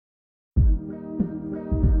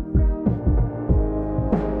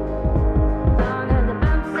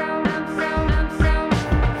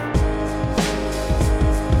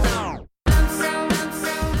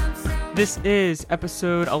This is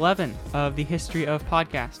episode 11 of the History of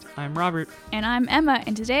Podcast. I'm Robert. And I'm Emma,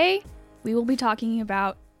 and today we will be talking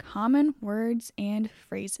about common words and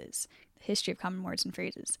phrases. The history of common words and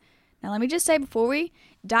phrases. Now, let me just say before we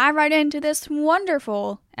dive right into this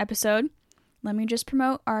wonderful episode, let me just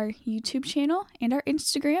promote our YouTube channel and our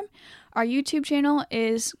Instagram. Our YouTube channel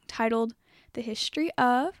is titled The History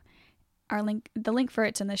of. The link for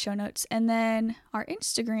it's in the show notes. And then our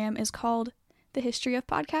Instagram is called The History of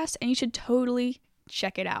Podcast, and you should totally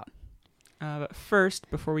check it out. But first,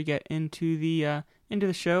 before we get into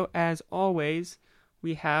the show, as always,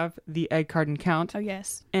 we have the egg carton count. Oh,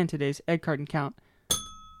 yes. And today's egg carton count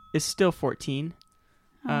is still 14.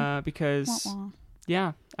 Because,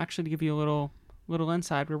 yeah, actually to give you a little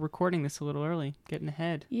insight, we're recording this a little early, getting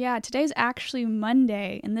ahead. Yeah, today's actually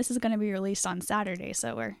Monday, and this is going to be released on Saturday,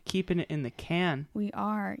 so we're keeping it in the can. We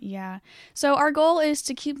are, yeah. So our goal is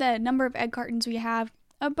to keep the number of egg cartons we have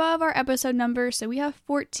above our episode number. So we have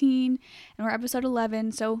 14, and we're episode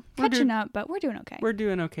 11, so catching up, but we're doing okay. We're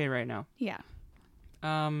doing okay right now. Yeah.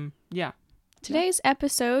 Yeah. Today's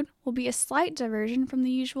episode will be a slight diversion from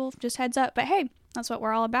the usual, just heads up, but hey, that's what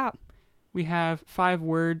we're all about. We have 5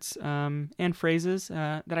 words and phrases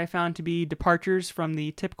that I found to be departures from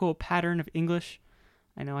the typical pattern of English.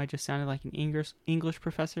 I know I just sounded like an English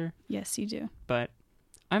professor. Yes, you do. But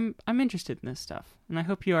I'm interested in this stuff, and I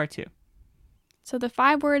hope you are too. So the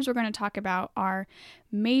 5 words we're going to talk about are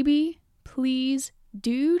maybe, please,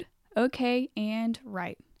 dude, okay, and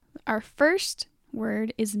right. Our first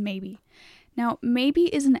word is maybe. Now,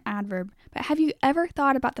 maybe is an adverb, but have you ever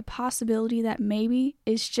thought about the possibility that maybe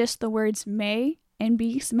is just the words may and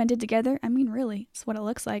be cemented together? I mean, really, it's what it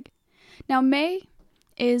looks like. Now, may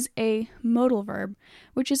is a modal verb,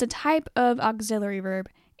 which is a type of auxiliary verb,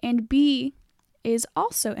 and be is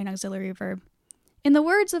also an auxiliary verb. In the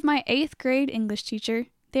words of my 8th grade English teacher,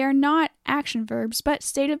 they are not action verbs, but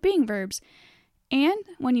state of being verbs. And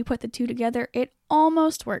when you put the two together, it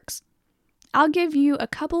almost works. I'll give you a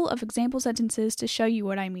couple of example sentences to show you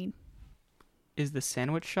what I mean. Is the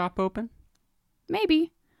sandwich shop open?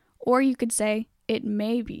 Maybe. Or you could say, it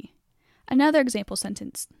may be. Another example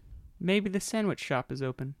sentence. Maybe the sandwich shop is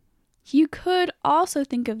open. You could also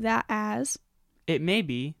think of that as, it may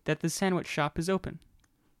be that the sandwich shop is open.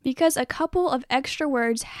 Because a couple of extra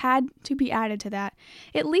words had to be added to that,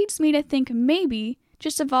 it leads me to think maybe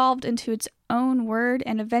just evolved into its own word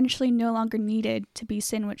and eventually no longer needed to be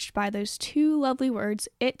sandwiched by those two lovely words,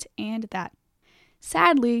 it and that.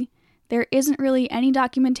 Sadly, there isn't really any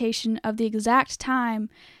documentation of the exact time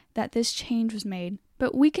that this change was made,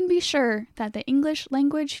 but we can be sure that the English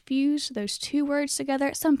language fused those two words together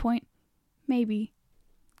at some point. Maybe.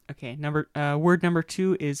 Okay, word number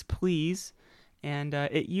 2 is please. And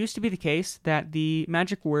it used to be the case that the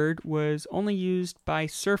magic word was only used by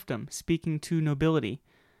serfdom, speaking to nobility.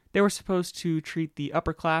 They were supposed to treat the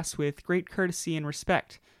upper class with great courtesy and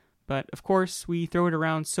respect. But, of course, we throw it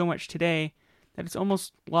around so much today that it's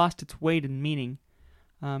almost lost its weight and meaning.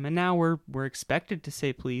 And now we're expected to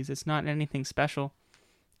say please. It's not anything special.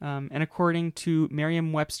 And according to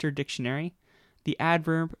Merriam-Webster Dictionary, the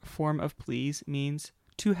adverb form of please means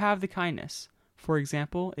to have the kindness. For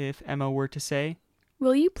example, if Emma were to say,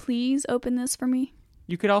 will you please open this for me?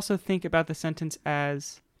 You could also think about the sentence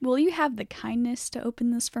as, will you have the kindness to open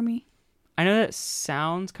this for me? I know that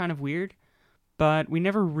sounds kind of weird, but we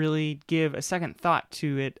never really give a second thought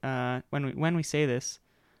to it when we say this.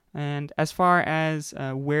 And as far as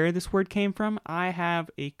where this word came from, I have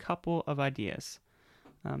a couple of ideas.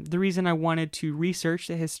 The reason I wanted to research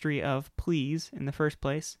the history of please in the first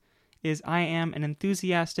place is I am an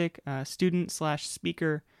enthusiastic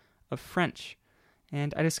student/speaker of French.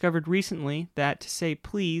 And I discovered recently that to say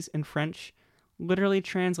please in French literally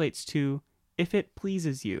translates to if it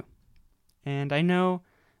pleases you. And I know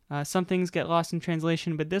some things get lost in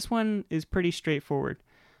translation, but this one is pretty straightforward.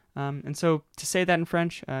 And so to say that in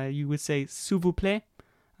French, you would say s'il vous plaît.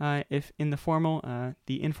 If in the formal,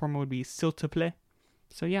 the informal would be s'il te plaît.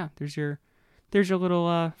 So yeah, there's your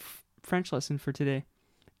little French lesson for today.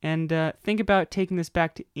 And think about taking this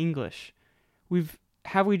back to English.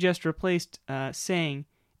 Have we just replaced saying,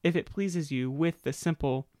 if it pleases you, with the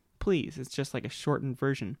simple please? It's just like a shortened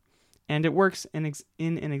version. And it works in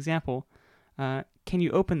an example. Can you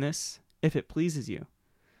open this if it pleases you?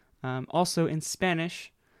 Also in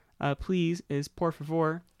Spanish, please is por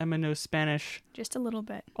favor. Emma knows Spanish. Just a little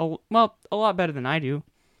bit. A lot better than I do.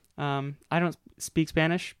 I don't speak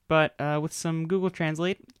Spanish, but with some Google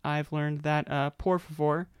Translate, I've learned that por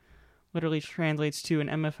favor literally translates to, and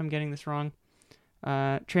Emma, if I'm getting this wrong,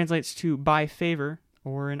 translates to by favor,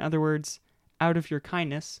 or in other words, out of your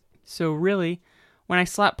kindness. So really, when I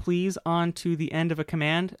slap please onto the end of a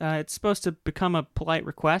command, it's supposed to become a polite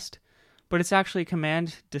request, but it's actually a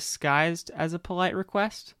command disguised as a polite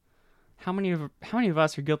request. How many of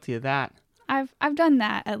us are guilty of that? I've done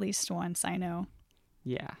that at least once, I know.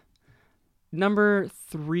 Yeah. Number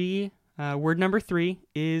 3, word number 3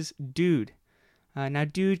 is dude. Now,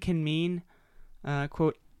 dude can mean,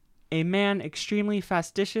 quote, a man extremely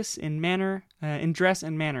fastidious in manner, in dress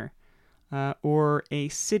and manner, or a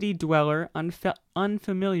city dweller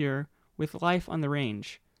unfamiliar with life on the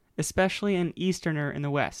range, especially an Easterner in the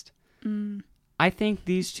West. I think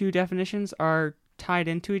these two definitions are tied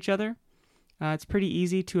into each other. It's pretty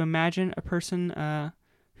easy to imagine a person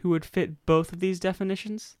who would fit both of these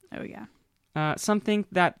definitions. Oh, yeah. Some think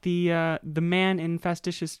that the man in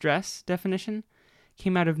fastidious dress definition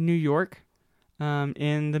came out of New York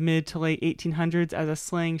in the mid to late 1800s as a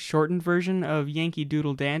slang shortened version of Yankee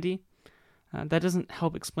Doodle Dandy. That doesn't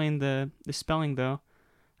help explain the spelling, though.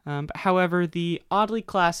 But however, the oddly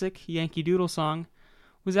classic Yankee Doodle song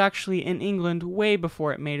was actually in England way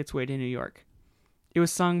before it made its way to New York. It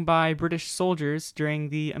was sung by British soldiers during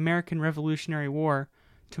the American Revolutionary War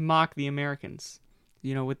to mock the Americans.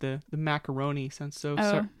 You know, with the macaroni sounds so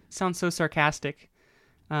sarcastic.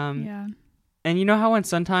 Yeah. And you know how when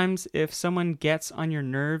sometimes if someone gets on your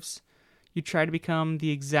nerves, you try to become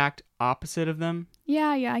the exact opposite of them? Yeah,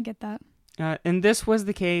 I get that. And this was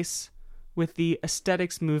the case with the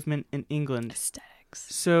aesthetics movement in England. Aesthetics.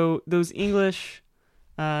 So those English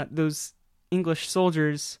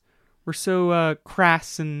soldiers were so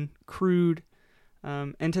crass and crude,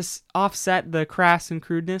 and to offset the crass and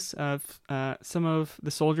crudeness of some of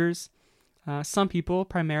the soldiers, some people,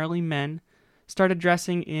 primarily men, started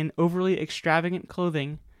dressing in overly extravagant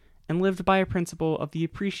clothing and lived by a principle of the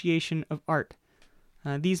appreciation of art.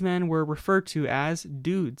 These men were referred to as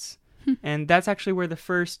dudes, and that's actually where the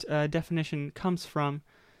first definition comes from.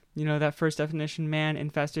 You know, that first definition, man in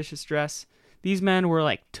fastidious dress. These men were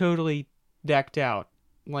like totally decked out,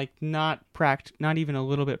 like not even a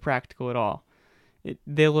little bit practical at all.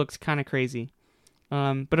 They looked kind of crazy.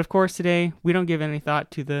 But of course today, we don't give any thought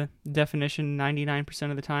to the definition 99%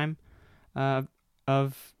 of the time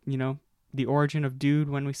of, you know, the origin of dude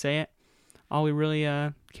when we say it. All we really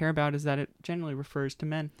care about is that it generally refers to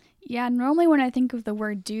men. Yeah, normally when I think of the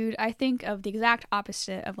word dude, I think of the exact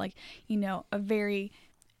opposite of, like, you know, a very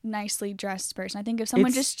nicely dressed person. I think of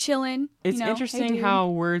someone just chilling. It's you know, interesting hey, how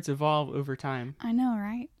words evolve over time. I know,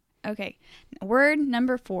 right? Okay. Word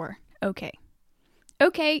number 4, okay.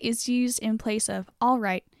 Okay is used in place of all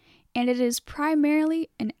right, and it is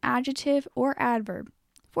primarily an adjective or adverb.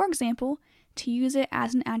 For example, to use it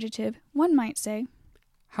as an adjective, one might say,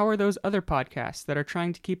 how are those other podcasts that are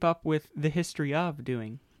trying to keep up with the history of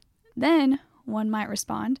doing? Then one might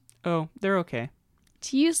respond, oh, they're okay.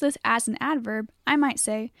 To use this as an adverb, I might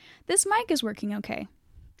say, this mic is working okay.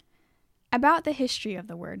 About the history of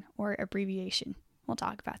the word, or abbreviation, we'll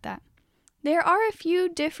talk about that. There are a few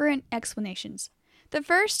different explanations. The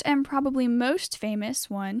first and probably most famous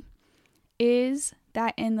one is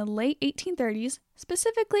that in the late 1830s,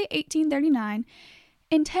 specifically 1839,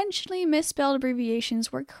 intentionally misspelled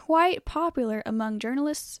abbreviations were quite popular among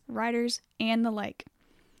journalists, writers, and the like.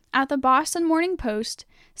 At the Boston Morning Post,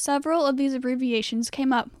 several of these abbreviations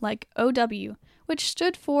came up, like OW, which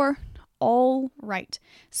stood for all right,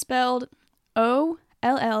 spelled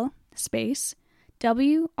OLL space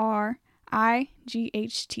WRIGHT.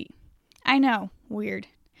 I know, weird.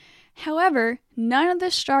 However, none of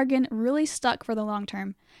this jargon really stuck for the long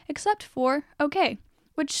term, except for OK,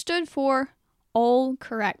 which stood for all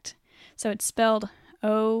correct. So it's spelled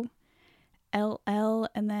OLL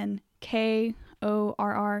and then KORRECT.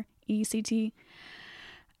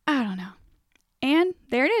 I don't know. And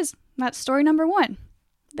there it is. That's story number 1.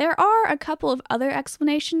 There are a couple of other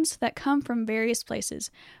explanations that come from various places,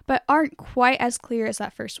 but aren't quite as clear as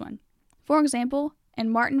that first one. For example, in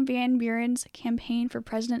Martin Van Buren's campaign for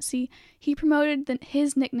presidency, he promoted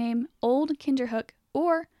his nickname Old Kinderhook,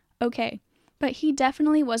 or OK, but he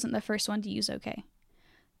definitely wasn't the first one to use OK.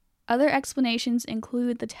 Other explanations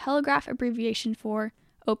include the telegraph abbreviation for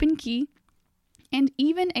open key, and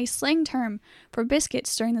even a slang term for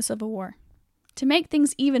biscuits during the Civil War. To make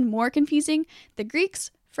things even more confusing, the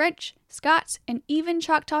Greeks, French, Scots, and even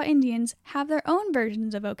Choctaw Indians have their own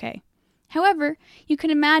versions of OK. However, you can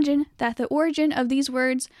imagine that the origin of these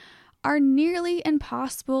words are nearly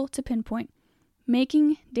impossible to pinpoint,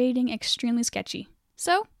 making dating extremely sketchy.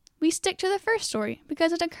 So, we stick to the first story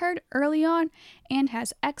because it occurred early on and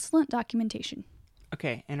has excellent documentation.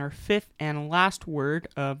 Okay, and our 5th and last word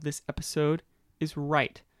of this episode is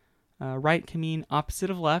right. Right can mean opposite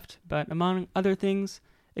of left, but among other things,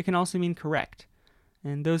 it can also mean correct.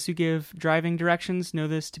 And those who give driving directions know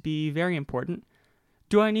this to be very important.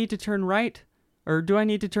 Do I need to turn right? Or do I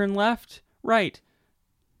need to turn left? Right.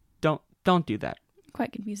 Don't do that.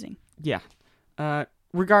 Quite confusing. Yeah.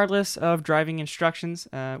 Regardless of driving instructions,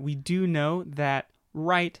 we do know that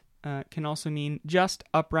right can also mean just,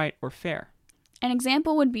 upright, or fair. An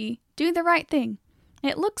example would be, do the right thing.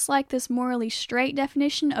 It looks like this morally straight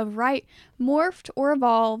definition of right morphed or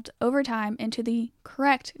evolved over time into the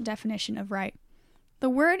correct definition of right. The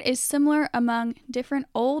word is similar among different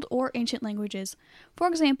Old or Ancient languages. For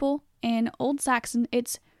example, in Old Saxon,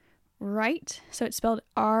 it's right, so it's spelled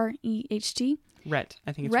R-E-H-T. Ret.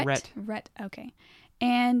 I think it's ret. Ret, okay.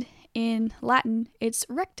 And in Latin, it's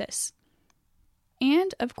rectus.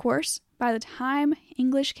 And, of course, by the time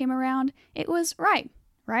English came around, it was right?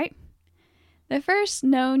 The first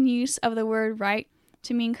known use of the word right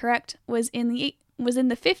to mean correct was in the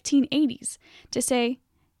 1580s to say,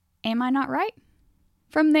 am I not right?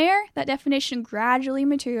 From there, that definition gradually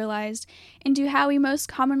materialized into how we most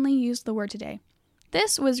commonly use the word today.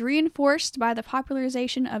 This was reinforced by the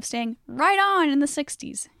popularization of saying right on in the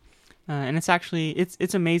 60s. And it's actually,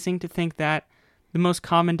 it's amazing to think that the most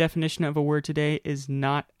common definition of a word today is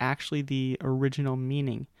not actually the original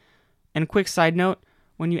meaning. And a quick side note,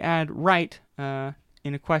 when you add right in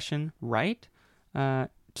a question, right,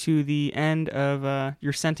 to the end of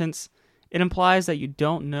your sentence, it implies that you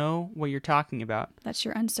don't know what you're talking about. That's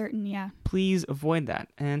your uncertain, yeah. Please avoid that.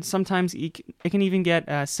 And sometimes it can even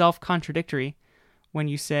get self-contradictory when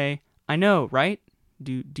you say, I know, right?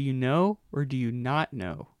 Do you know or do you not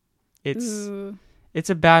know? It's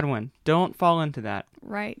a bad one. Don't fall into that.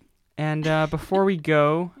 Right. And before we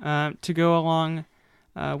go, to go along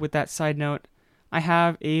with that side note, I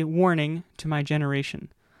have a warning to my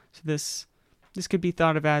generation. So this could be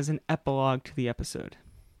thought of as an epilogue to the episode.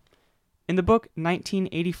 In the book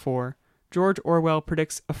 1984, George Orwell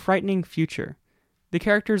predicts a frightening future. The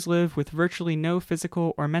characters live with virtually no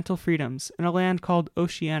physical or mental freedoms in a land called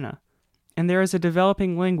Oceania, and there is a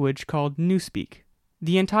developing language called Newspeak.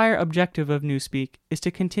 The entire objective of Newspeak is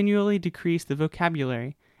to continually decrease the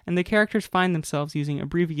vocabulary, and the characters find themselves using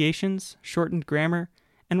abbreviations, shortened grammar,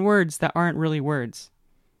 and words that aren't really words.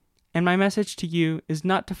 And my message to you is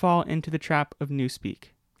not to fall into the trap of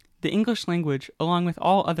Newspeak. The English language, along with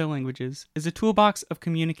all other languages, is a toolbox of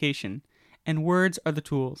communication, and words are the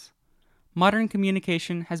tools. Modern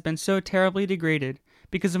communication has been so terribly degraded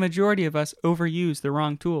because the majority of us overuse the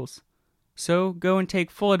wrong tools. So go and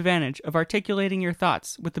take full advantage of articulating your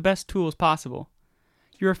thoughts with the best tools possible.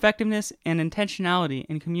 Your effectiveness and intentionality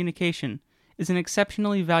in communication is an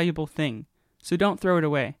exceptionally valuable thing, so don't throw it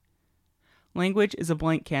away. Language is a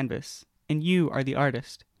blank canvas, and you are the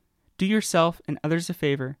artist. Do yourself and others a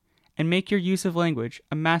favor, and make your use of language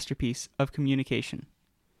a masterpiece of communication.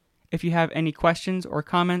 If you have any questions or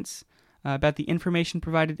comments about the information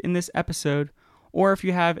provided in this episode, or if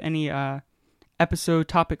you have any episode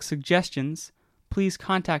topic suggestions, please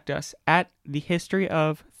contact us at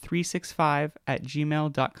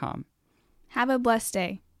thehistoryof365@gmail.com. Have a blessed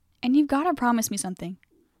day. And you've got to promise me something.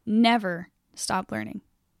 Never stop learning.